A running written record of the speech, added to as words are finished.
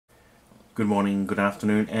Good morning, good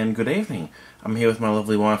afternoon, and good evening. I'm here with my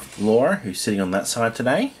lovely wife, Laura, who's sitting on that side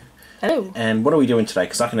today. Hello. And what are we doing today?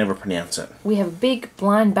 Because I can never pronounce it. We have a big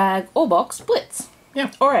blind bag or box Blitz.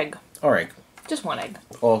 Yeah. Or egg. Or egg. Just one egg.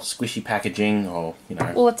 Or squishy packaging, or, you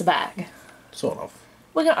know. Well, it's a bag. Sort of.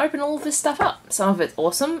 We're going to open all of this stuff up. Some of it's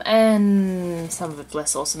awesome, and some of it's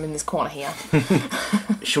less awesome in this corner here.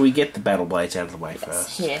 Shall we get the battle blades out of the way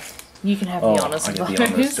first? Yeah. You can have the honours I of get those. the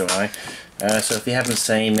honours, do I? So if you haven't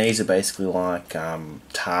seen, these are basically like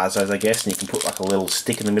Tarzos, I guess, and you can put like a little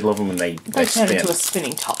stick in the middle of them and they They spin. turn into a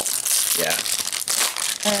spinning top. Yeah.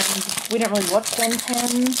 And we don't really watch Ben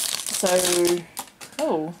 10, so...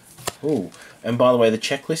 Oh. Ooh. And by the way, the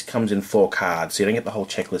checklist comes in 4 cards, so you don't get the whole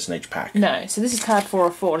checklist in each pack. No, so this is card 4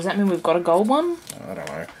 of 4. Does that mean we've got a gold one? I don't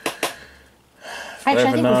know. Actually, I think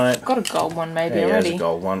Overnight. we've got a gold one maybe Yeah, already. there's a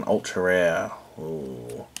gold one. Ultra rare.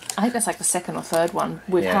 Ooh. I think that's like the second or third one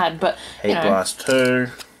we've had, but, Heat Blast 2.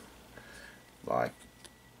 Like,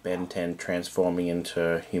 Ben 10 transforming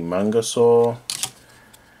into Humongousaur.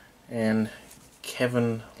 And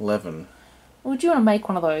Kevin Levin. would you want to make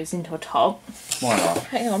one of those into a top? Why not?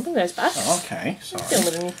 Hang on, bring those back. Oh, okay, sorry. Film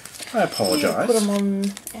it in. I apologise. Put them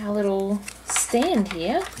on our little stand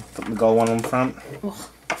here. Put the gold one on front. Oh,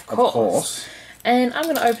 of Of course. course. And I'm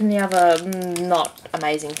going to open the other not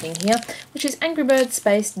amazing thing here, which is Angry Birds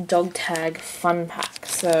Space Dog Tag Fun Pack.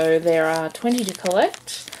 So there are 20 to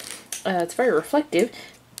collect. It's very reflective.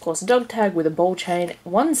 Of course, a dog tag with a ball chain,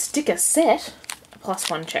 1 sticker set, plus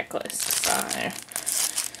 1 checklist.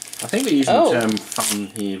 So, I think we're using the term fun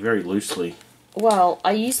here very loosely. well,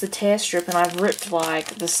 I used the tear strip and I've ripped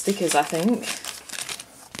like the stickers, I think.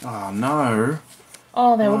 Oh no.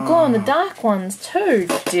 Oh, they were gone. The dark ones too.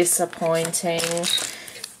 Disappointing.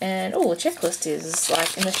 And the checklist is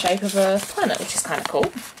like in the shape of a planet, which is kind of cool.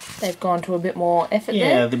 They've gone to a bit more effort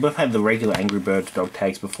there. Yeah, we've had the regular Angry Birds dog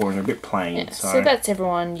tags before and they're a bit plain. Yeah, so that's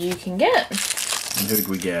everyone you can get. And who did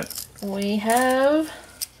we get? We have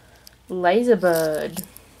Laserbird.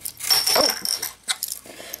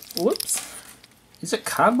 Oh, whoops. Is it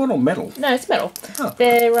cardboard or metal? No, it's metal. Oh.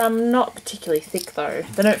 They're not particularly thick though.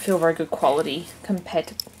 They don't feel very good quality compared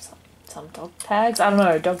to some dog tags. I don't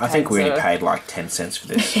know, dog tags. I think we only paid like 10 cents for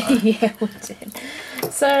this. So. Yeah, we did.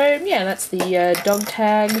 So, yeah, that's the dog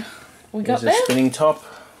tag we got There's there. a spinning top.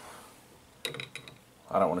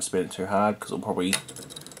 I don't want to spin it too hard because it'll probably...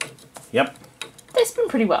 Yep. They spin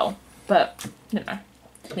pretty well, but, you know.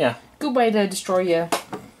 Yeah. Good way to destroy your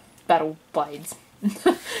battle blades.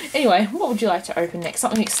 Anyway, what would you like to open next?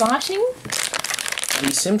 Something exciting?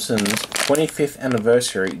 The Simpsons 25th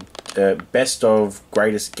anniversary best of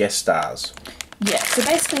greatest guest stars. Yeah, so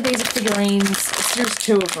basically these are figurines, series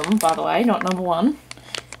 2 of them, by the way, not number 1.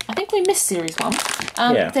 I think we missed series 1.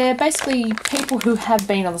 Yeah. They're basically people who have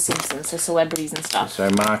been on The Simpsons, so celebrities and stuff.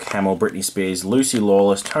 So Mark Hamill, Britney Spears, Lucy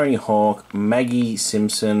Lawless, Tony Hawk, Maggie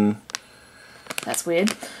Simpson. That's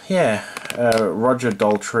weird. Yeah. Roger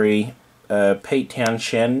Daltrey, Pete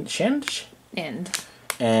Townshend,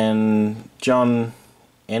 and John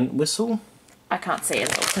Entwistle. I can't see it.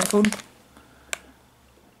 What's it called?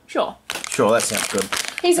 Sure. Sure, that sounds good.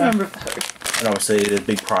 He's a member of the Who. And obviously the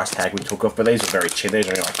big price tag we took off, but these are very cheap. These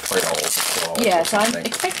are only like $3 or $4. Yeah, so I'm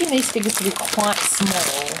expecting these figures to be quite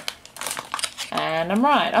small. And I'm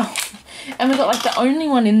right. Oh. And we've got like the only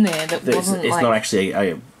one in there that wasn't it's like... not actually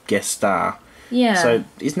a guest star. Yeah. So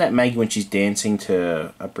isn't that Maggie when she's dancing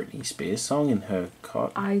to a Britney Spears song in her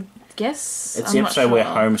cot? I guess. It's the episode where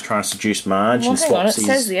Homer's trying to seduce Marge and hang on, it swaps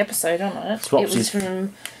says the episode on it. It swaps was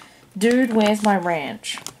from Dude, Where's My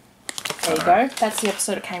Ranch? There you go. That's the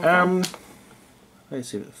episode it came from. Let's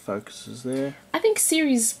see if it focuses there. I think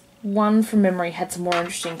series 1 from memory had some more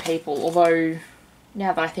interesting people, although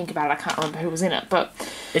now that I think about it I can't remember who was in it, but...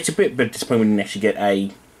 It's a bit disappointing we didn't actually get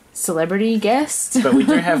a... celebrity guest. But we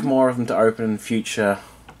do have more of them to open in future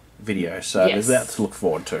videos, so Yes. there's that to look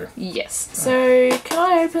forward to. Yes. So, can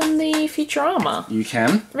I open the Futurama? You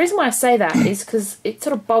can. The reason why I say that is because it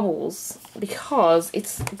sort of bubbles because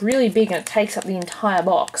it's really big and it takes up the entire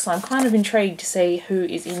box. So I'm kind of intrigued to see who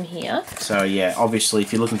is in here. So yeah, obviously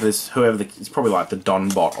if you're looking for this, it's probably like the Don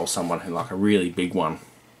Bot or someone who like a really big one.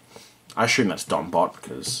 I assume that's Don Bot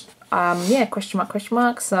because... Yeah, question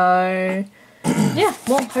mark. So, yeah,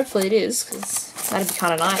 well, hopefully it is because that'd be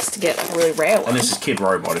kind of nice to get a really rare one. And this is Kid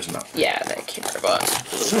Robot, isn't it? Yeah, they're Kid Robot.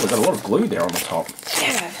 Oh, they've got a lot of glue there on the top.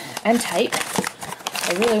 Yeah, and tape.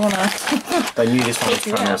 I really want to... They knew this one was Take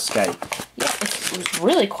you trying to out. escape. Yeah, it was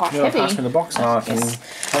really quite You want heavy. to pass me the box and I can... Yes.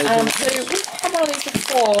 So we've had one of these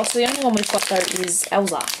before, so the only one we've got though is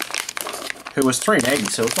Elsa. Who was 3 and 80,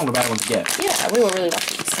 so it's not a bad one to get. Yeah, we were really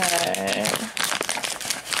lucky, so...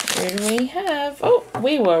 Who do we have? Oh,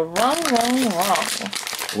 we were wrong.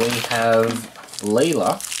 We have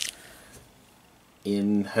Leela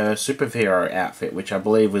in her superhero outfit, which I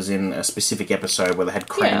believe was in a specific episode where they had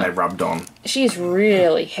cream they rubbed on. She's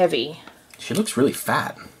really heavy. She looks really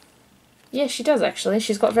fat. Yeah, she does actually.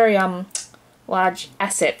 She's got very large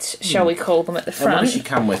assets, shall we call them, at the front. And what does she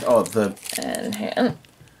come with? Oh, the... And here.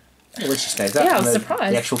 At least she stays up. Yeah, I was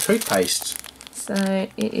surprised. The actual toothpaste. So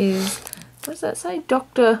it is... What does that say?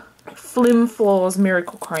 Dr. Flimflaw's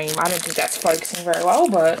Miracle Cream. I don't think that's focusing very well,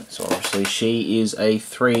 but... So obviously she is a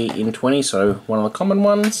 3 in 20, so one of the common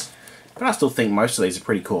ones. But I still think most of these are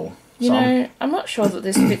pretty cool. You know, I'm not sure that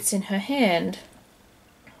this fits in her hand.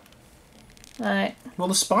 Right. Well,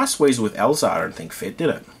 the Spice Weasel with Elsa I don't think fit, did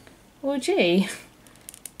it? Well, gee.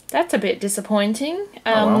 That's a bit disappointing.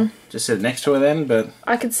 Oh well, just sit next to her then, but...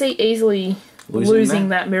 I could see easily losing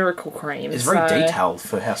that Miracle Cream. It's very detailed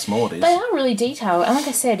for how small it is. They are really detailed, and like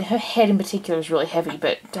I said, her head in particular is really heavy,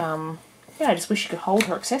 but, yeah, I just wish you could hold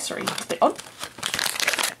her accessory. It's a bit odd.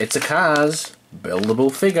 It's a Cars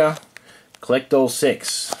buildable figure. Collectible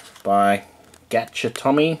 6 by Gacha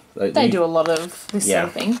Tommy. They do a lot of this sort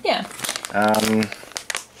of thing, yeah.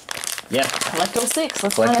 Yeah. Collectible 6,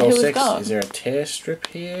 let's find out who we've got. Is there a tear strip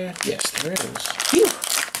here? Yes, there is. Phew.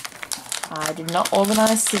 I did not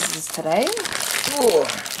organise scissors today.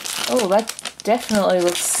 Oh, that definitely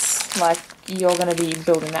looks like you're going to be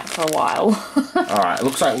building that for a while. Alright, it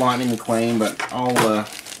looks like Lightning McQueen, but I'll...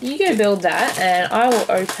 You go build that, and I will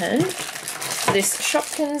open this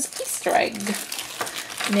Shopkins Easter egg.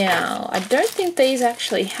 Now, I don't think these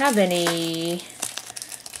actually have any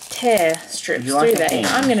tear strips, do they?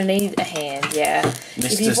 I'm going to need a hand, yeah.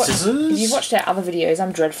 Mr. Scissors? If you've watched our other videos,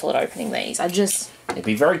 I'm dreadful at opening these.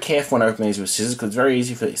 Be very careful when opening these with scissors, because it's very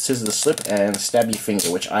easy for scissors to slip and stab your finger,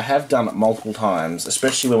 which I have done multiple times,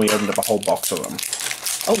 especially when we opened up a whole box of them.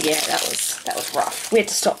 Oh yeah, that was rough. We had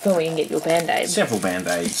to stop filming and get you a band-aid. Several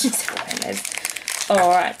band-aids. Several band-aids.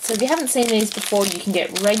 Alright, so if you haven't seen these before, you can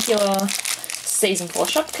get regular Season 4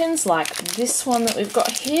 Shopkins, like this one that we've got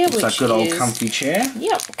here, Looks like a good old comfy chair.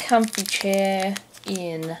 Yep, comfy chair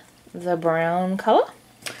in the brown colour.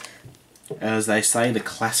 As they say, the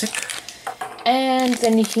classic. And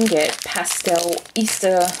then you can get pastel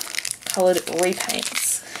Easter coloured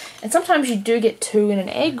repaints. And sometimes you do get 2 in an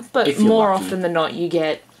egg, but more often than not you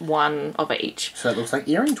get 1 of each. So it looks like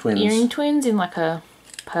earring twins. Earring twins in like a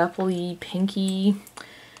purpley, pinky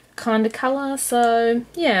kind of colour. So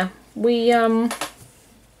yeah, we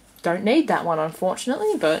don't need that one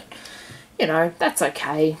unfortunately, but you know, that's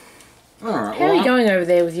okay. Alright, How are you going over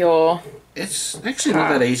there with your... It's actually not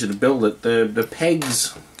that easy to build it. The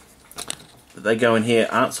pegs that they go in here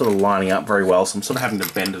aren't sort of lining up very well, so I'm sort of having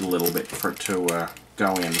to bend it a little bit for it to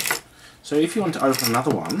go in. So if you want to open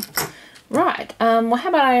another one... Right, well how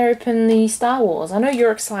about I open the Star Wars? I know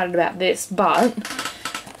you're excited about this, but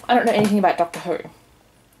I don't know anything about Doctor Who.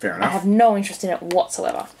 Fair enough. I have no interest in it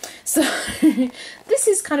whatsoever. So, this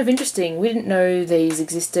is kind of interesting. We didn't know these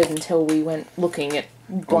existed until we went looking at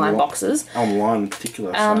blind boxes. Online in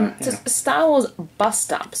particular. It's a Star Wars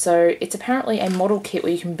bust up. So, it's apparently a model kit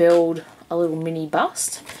where you can build a little mini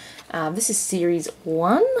bust. This is Series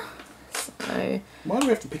 1. So, why do we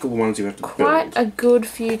have to pick all the ones you have to build? Quite a good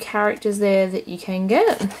few characters there that you can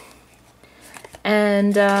get.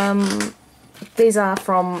 And, these are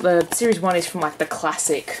from, the Series 1 is from like the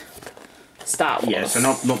classic Star Wars. Yeah, so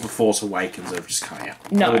not the Force Awakens that have just come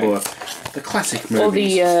out. No. Or the classic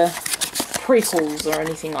movies. Or the prequels or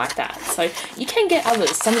anything like that. So you can get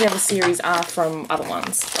others. Some of the other series are from other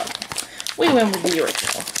ones. But we went with the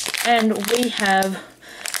original. And we have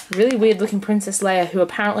really weird looking Princess Leia who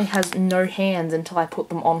apparently has no hands until I put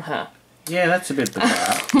them on her. Yeah, that's a bit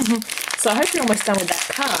bizarre. So I hope you're almost done with that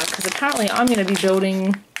car, because apparently I'm going to be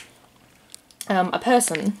building a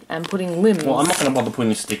person and putting limbs. Well, I'm not going to bother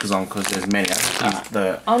putting stickers on because there's many.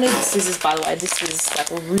 I'll need the scissors, by the way. This is like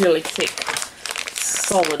a really thick,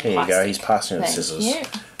 solid plastic. Here you go, he's passing the scissors. You.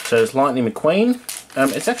 So it's Lightning McQueen.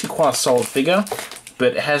 It's actually quite a solid figure,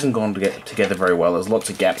 but it hasn't gone together very well. There's lots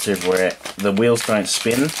of gaps everywhere. The wheels don't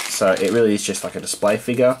spin, so it really is just like a display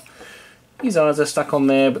figure. His eyes are stuck on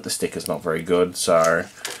there, but the sticker's not very good, so...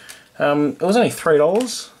 it was only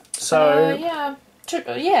 $3, so... yeah.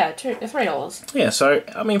 $3. Yeah, so,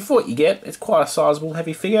 I mean, for what you get, it's quite a sizable,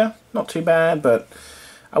 heavy figure. Not too bad, but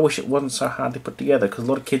I wish it wasn't so hard to put together, because a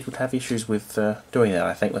lot of kids would have issues with doing that,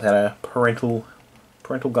 I think, without a parental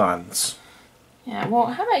guidance. Yeah, well,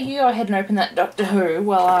 how about you go ahead and open that Doctor Who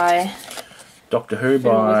while I... Doctor Who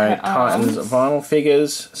by Titans Vinyl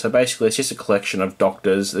Figures. So basically it's just a collection of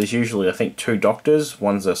Doctors. There's usually, I think, 2 Doctors.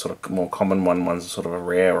 One's a sort of more common one, one's a sort of a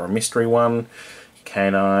rare or a mystery one.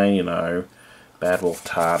 Canine, you know, Bad Wolf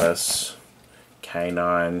TARDIS,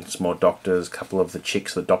 Canine, some more doctors, a couple of the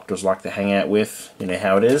chicks the doctors like to hang out with. You know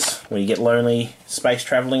how it is when you get lonely, space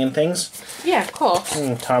travelling and things. Yeah, of course.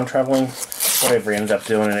 Time travelling, whatever he ends up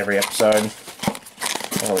doing in every episode.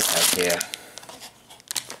 What do we have here?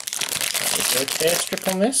 Is there a tear strip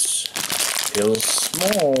on this? Feels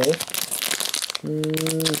small.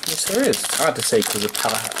 Yes, there is. It's hard to see because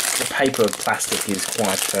the paper plastic is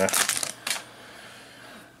quite...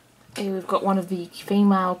 Here we've got one of the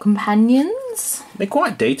female companions. They're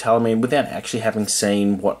quite detailed. I mean, without actually having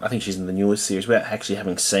seen what... I think she's in the newest series. Without actually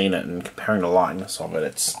having seen it and comparing the likeness of it,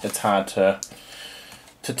 it's hard to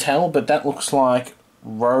tell. But that looks like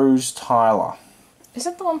Rose Tyler. Is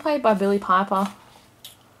that the one played by Billie Piper?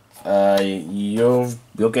 Your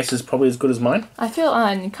guess is probably as good as mine. I feel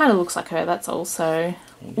it kind of looks like her, that's all. So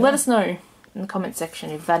let us know in the comment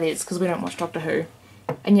section if that is, because we don't watch Doctor Who.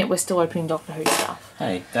 And yet we're still opening Doctor Who stuff.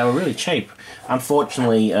 Hey, they were really cheap.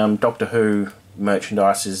 Unfortunately, Doctor Who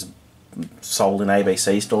merchandise is sold in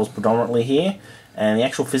ABC stores predominantly here, and the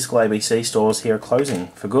actual physical ABC stores here are closing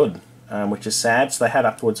for good, which is sad. So they had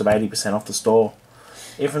upwards of 80% off the store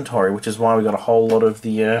inventory, which is why we got a whole lot of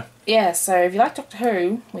the... Yeah, so if you like Doctor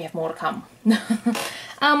Who, we have more to come.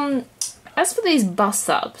 As for these bust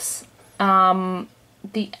ups,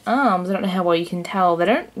 the arms, I don't know how well you can tell, they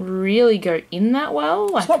don't really go in that well.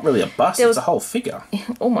 Like, it's not really a bust, it's a whole figure.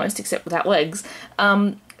 Almost, except without legs.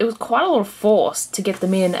 It was quite a lot of force to get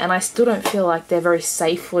them in, and I still don't feel like they're very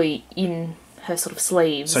safely in her sort of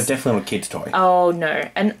sleeves. So definitely not a kid's toy. Oh, no.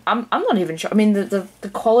 And I'm not even sure. I mean, the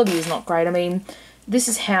quality is not great. I mean, this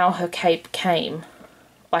is how her cape came.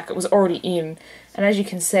 Like, it was already in. And as you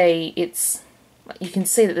can see, you can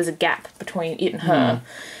see that there's a gap between it and her.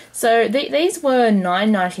 So these were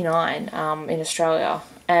 $9.99 in Australia,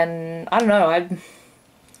 and I don't know,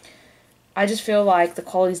 I just feel like the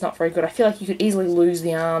quality's not very good. I feel like you could easily lose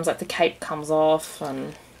the arms, like the cape comes off,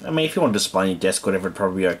 and... I mean, if you want to display on your desk, whatever, it'd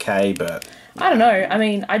probably be okay, but... I don't know, I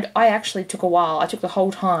mean, I actually took a while. I took the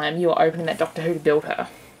whole time you were opening that Doctor Who to build her,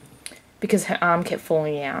 because her arm kept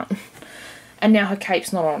falling out. And now her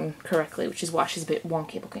cape's not on correctly, which is why she's a bit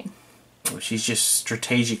wonky looking. She's just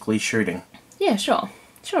strategically shooting. Yeah, sure.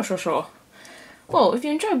 Sure. Well, if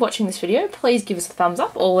you enjoyed watching this video, please give us a thumbs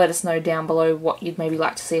up or let us know down below what you'd maybe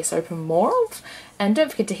like to see us open more of. And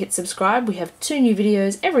don't forget to hit subscribe. We have 2 new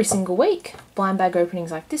videos every single week. Blind bag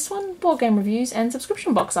openings like this one, board game reviews, and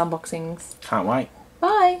subscription box unboxings. Can't wait.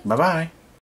 Bye. Bye-bye.